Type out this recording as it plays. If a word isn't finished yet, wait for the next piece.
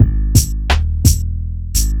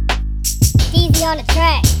be on the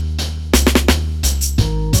track.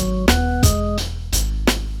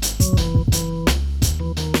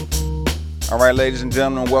 All right, ladies and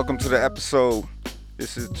gentlemen, welcome to the episode.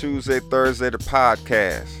 This is Tuesday, Thursday, the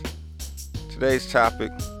podcast. Today's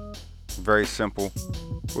topic, very simple.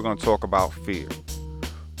 We're going to talk about fear.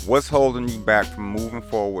 What's holding you back from moving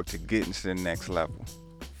forward to getting to the next level?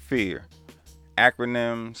 Fear.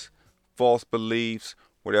 Acronyms, false beliefs,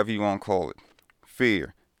 whatever you want to call it.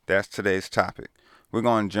 Fear. That's today's topic. We're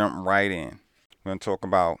going to jump right in. We're going to talk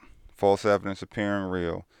about false evidence appearing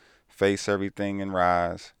real, face everything and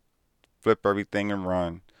rise, flip everything and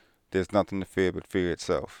run. There's nothing to fear but fear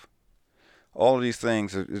itself. All of these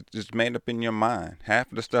things are just made up in your mind.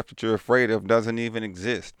 Half of the stuff that you're afraid of doesn't even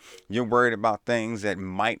exist. You're worried about things that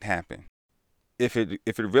might happen. If it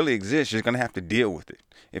really exists, you're going to have to deal with it.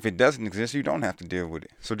 If it doesn't exist, you don't have to deal with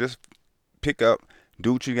it. So just pick up,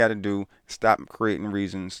 do what you got to do, stop creating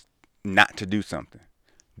reasons not to do something.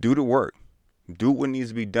 Do the work. Do what needs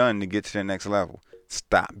to be done to get to the next level.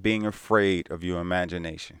 Stop being afraid of your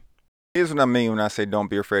imagination. Here's what I mean when I say don't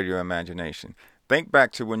be afraid of your imagination. Think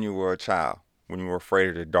back to when you were a child, when you were afraid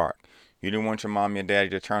of the dark. You didn't want your mom and your daddy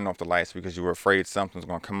to turn off the lights because you were afraid something was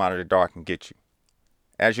going to come out of the dark and get you.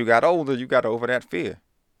 As you got older, you got over that fear.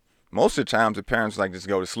 Most of the times, the parents were like, just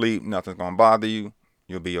go to sleep, nothing's going to bother you,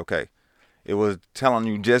 you'll be okay. It was telling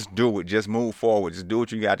you, just do it, just move forward, just do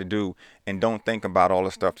what you got to do, and don't think about all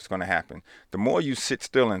the stuff that's going to happen. The more you sit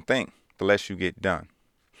still and think, the less you get done.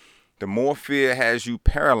 The more fear has you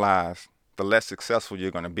paralyzed, the less successful you're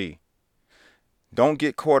going to be. Don't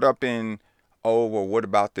get caught up in, oh, well, what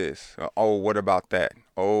about this? Or, oh, what about that?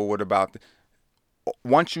 Oh, what about this?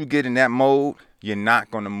 Once you get in that mode, you're not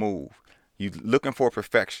going to move. You're looking for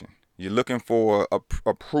perfection. You're looking for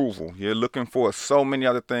approval. You're looking for so many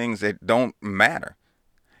other things that don't matter.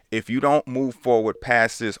 If you don't move forward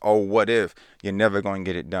past this, oh, what if, you're never going to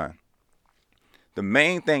get it done. The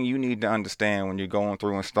main thing you need to understand when you're going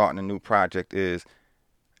through and starting a new project is,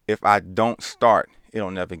 if I don't start,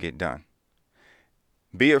 it'll never get done.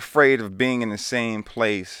 Be afraid of being in the same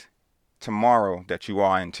place tomorrow that you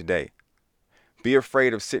are in today. Be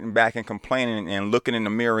afraid of sitting back and complaining and looking in the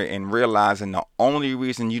mirror and realizing the only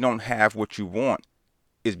reason you don't have what you want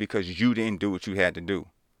is because you didn't do what you had to do.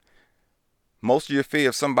 Most of your fear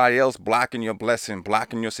of somebody else blocking your blessing,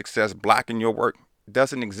 blocking your success, blocking your work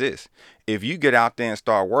doesn't exist. If you get out there and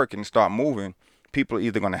start working and start moving, people are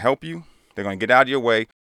either going to help you, they're going to get out of your way,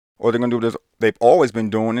 or they're going to do this they've always been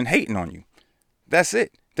doing and hating on you. That's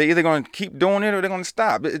it. They're either going to keep doing it or they're going to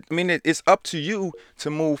stop. It's up to you to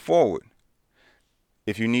move forward.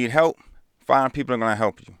 If you need help, find people that are going to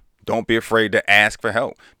help you. Don't be afraid to ask for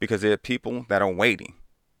help because there are people that are waiting.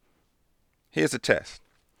 Here's a test.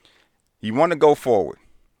 You want to go forward.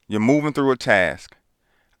 You're moving through a task.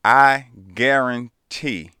 I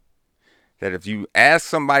guarantee that if you ask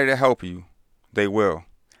somebody to help you, they will.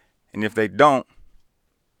 And if they don't,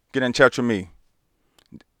 get in touch with me.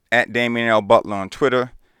 At Damian L. Butler on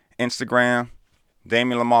Twitter, Instagram,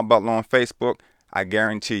 Damian Lamar Butler on Facebook. I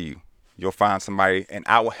guarantee you'll find somebody, and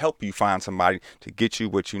I will help you find somebody to get you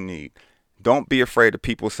what you need. Don't be afraid of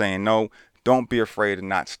people saying no. Don't be afraid of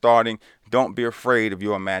not starting. Don't be afraid of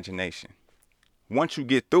your imagination. Once you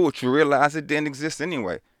get through it, you realize it didn't exist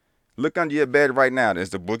anyway. Look under your bed right now. There's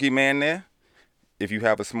the boogeyman there. If you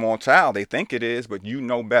have a small child, they think it is, but you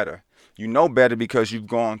know better. You know better because you've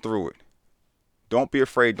gone through it. Don't be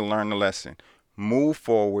afraid to learn the lesson. Move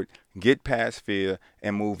forward, get past fear,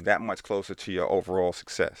 and move that much closer to your overall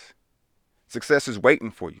success. Success is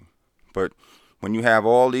waiting for you. But when you have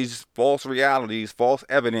all these false realities, false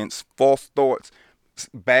evidence, false thoughts,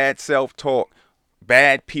 bad self-talk,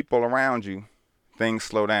 bad people around you, things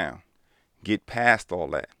slow down. Get past all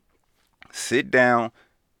that. Sit down,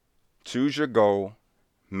 choose your goal,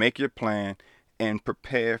 make your plan, and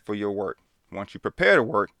prepare for your work. Once you prepare to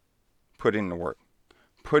work, put in the work.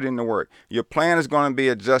 Put in the work. Your plan is going to be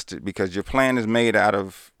adjusted because your plan is made out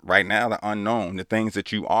of, right now, the unknown, the things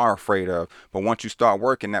that you are afraid of. But once you start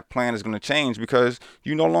working, that plan is going to change because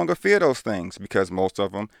you no longer fear those things because most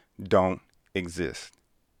of them don't exist.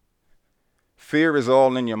 Fear is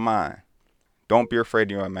all in your mind. Don't be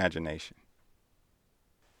afraid of your imagination.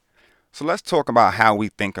 So let's talk about how we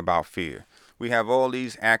think about fear. We have all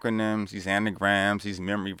these acronyms, these anagrams, these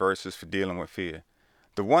memory verses for dealing with fear.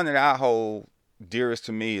 The one that I hold dearest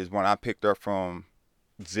to me is one I picked up from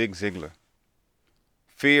Zig Ziglar.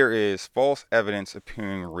 Fear is false evidence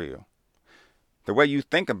appearing real. The way you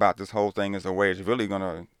think about this whole thing is the way it's really going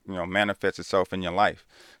to, manifest itself in your life.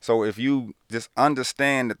 So if you just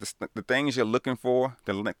understand that the things you're looking for,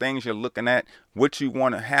 the things you're looking at, what you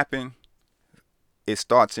want to happen, It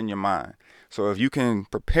starts in your mind. So if you can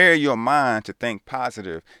prepare your mind to think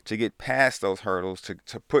positive, to get past those hurdles,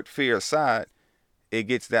 to put fear aside, it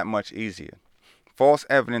gets that much easier. False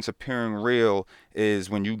evidence appearing real is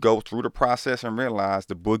when you go through the process and realize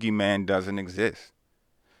the boogeyman doesn't exist.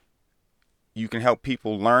 You can help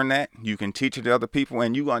people learn that. You can teach it to other people,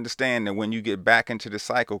 and you understand that when you get back into the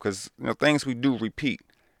cycle, because things we do repeat.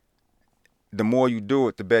 The more you do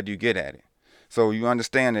it, the better you get at it. So you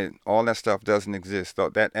understand that all that stuff doesn't exist. So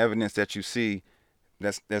that evidence that you see,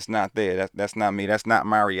 that's not there. That's not me. That's not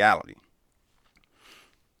my reality.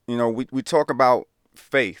 We talk about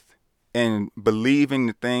faith and believing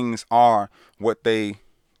the things are what they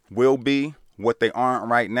will be, what they aren't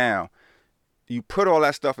right now. You put all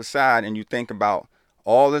that stuff aside and you think about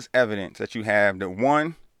all this evidence that you have that,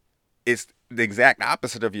 one, it's the exact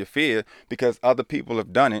opposite of your fear because other people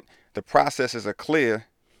have done it. The processes are clear.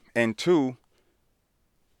 And two,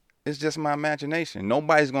 it's just my imagination.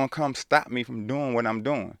 Nobody's going to come stop me from doing what I'm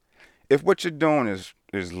doing. If what you're doing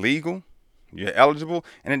is legal, you're eligible,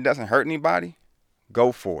 and it doesn't hurt anybody,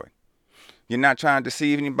 go for it. You're not trying to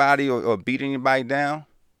deceive anybody or beat anybody down,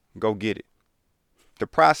 go get it. The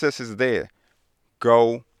process is there.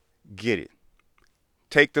 Go get it.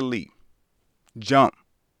 Take the leap. Jump.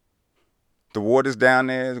 The water's down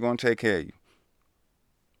there. It's going to take care of you.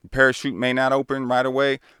 The parachute may not open right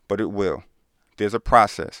away, but it will. There's a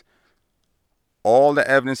process. All the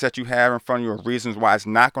evidence that you have in front of you of reasons why it's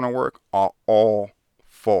not going to work are all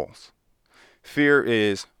false. Fear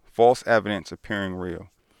is false evidence appearing real.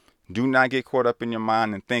 Do not get caught up in your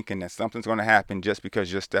mind and thinking that something's going to happen just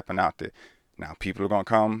because you're stepping out there. Now, people are going to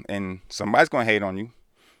come and somebody's going to hate on you.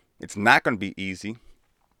 It's not going to be easy.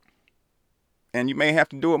 And you may have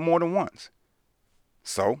to do it more than once.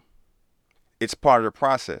 So, it's part of the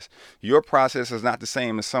process. Your process is not the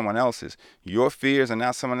same as someone else's. Your fears are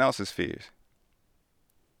not someone else's fears.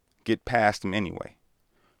 Get past them anyway.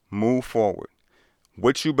 Move forward.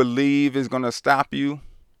 What you believe is going to stop you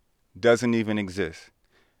doesn't even exist.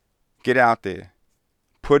 Get out there.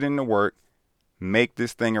 Put in the work. Make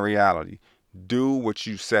this thing a reality. Do what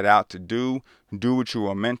you set out to do. Do what you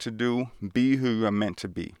are meant to do. Be who you are meant to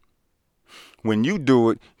be. When you do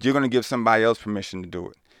it, you're going to give somebody else permission to do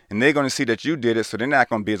it. And they're going to see that you did it, so they're not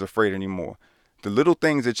going to be as afraid anymore. The little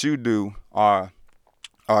things that you do are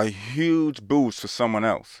a huge boost for someone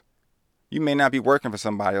else. You may not be working for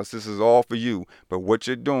somebody else. This is all for you. But what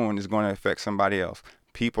you're doing is going to affect somebody else.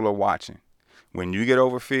 People are watching. When you get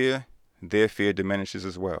over fear, their fear diminishes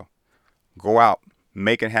as well. Go out.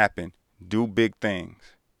 Make it happen. Do big things.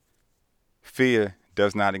 Fear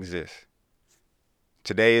does not exist.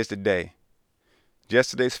 Today is the day.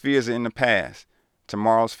 Yesterday's fears are in the past.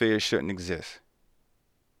 Tomorrow's fears shouldn't exist.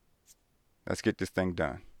 Let's get this thing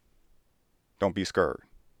done. Don't be scared.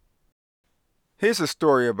 Here's a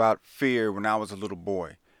story about fear when I was a little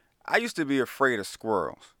boy. I used to be afraid of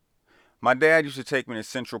squirrels. My dad used to take me to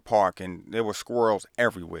Central Park and there were squirrels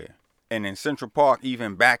everywhere. And in Central Park,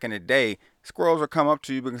 even back in the day, squirrels would come up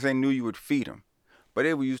to you because they knew you would feed them. But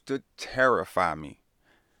it used to terrify me.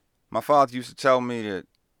 My father used to tell me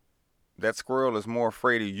that squirrel is more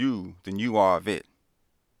afraid of you than you are of it.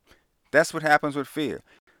 That's what happens with fear.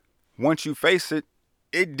 Once you face it,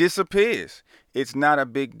 it disappears. It's not a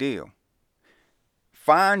big deal.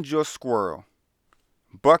 Find your squirrel,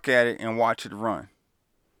 buck at it, and watch it run.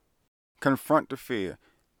 Confront the fear,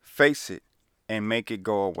 face it, and make it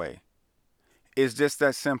go away. It's just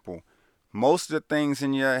that simple. Most of the things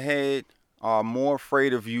in your head are more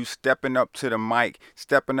afraid of you stepping up to the mic,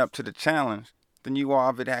 stepping up to the challenge, than you are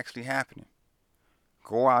of it actually happening.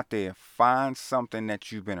 Go out there, find something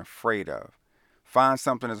that you've been afraid of. Find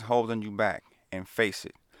something that's holding you back and face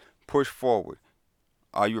it. Push forward.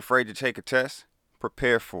 Are you afraid to take a test?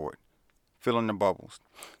 Prepare for it. Fill in the bubbles.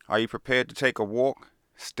 Are you prepared to take a walk?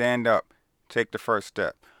 Stand up. Take the first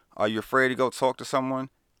step. Are you afraid to go talk to someone?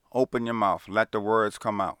 Open your mouth. Let the words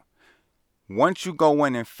come out. Once you go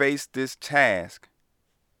in and face this task,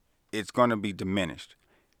 it's going to be diminished.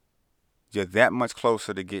 You're that much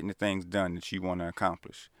closer to getting the things done that you want to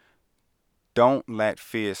accomplish. Don't let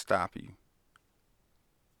fear stop you.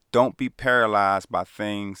 Don't be paralyzed by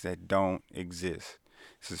things that don't exist.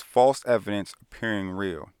 This is false evidence appearing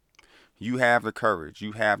real. You have the courage.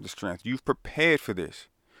 You have the strength. You've prepared for this.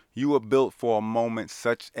 You were built for a moment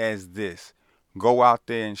such as this. Go out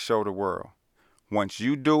there and show the world. Once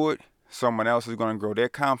you do it, someone else is going to grow their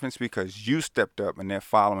confidence because you stepped up and they're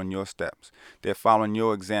following your steps. They're following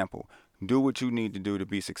your example. Do what you need to do to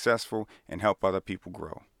be successful and help other people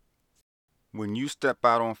grow. When you step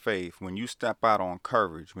out on faith, when you step out on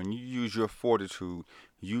courage, when you use your fortitude,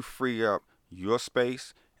 you free up your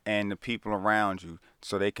space and the people around you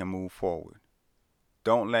so they can move forward.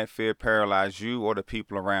 Don't let fear paralyze you or the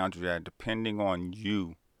people around you that are depending on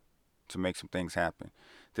you to make some things happen.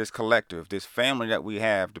 This collective, this family that we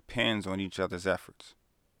have depends on each other's efforts.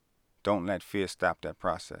 Don't let fear stop that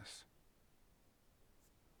process.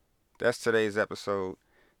 That's today's episode.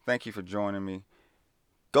 Thank you for joining me.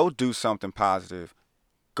 Go do something positive.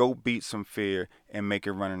 Go beat some fear and make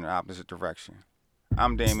it run in the opposite direction.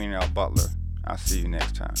 I'm Damian L. Butler. I'll see you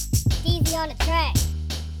next time. Easy on the track.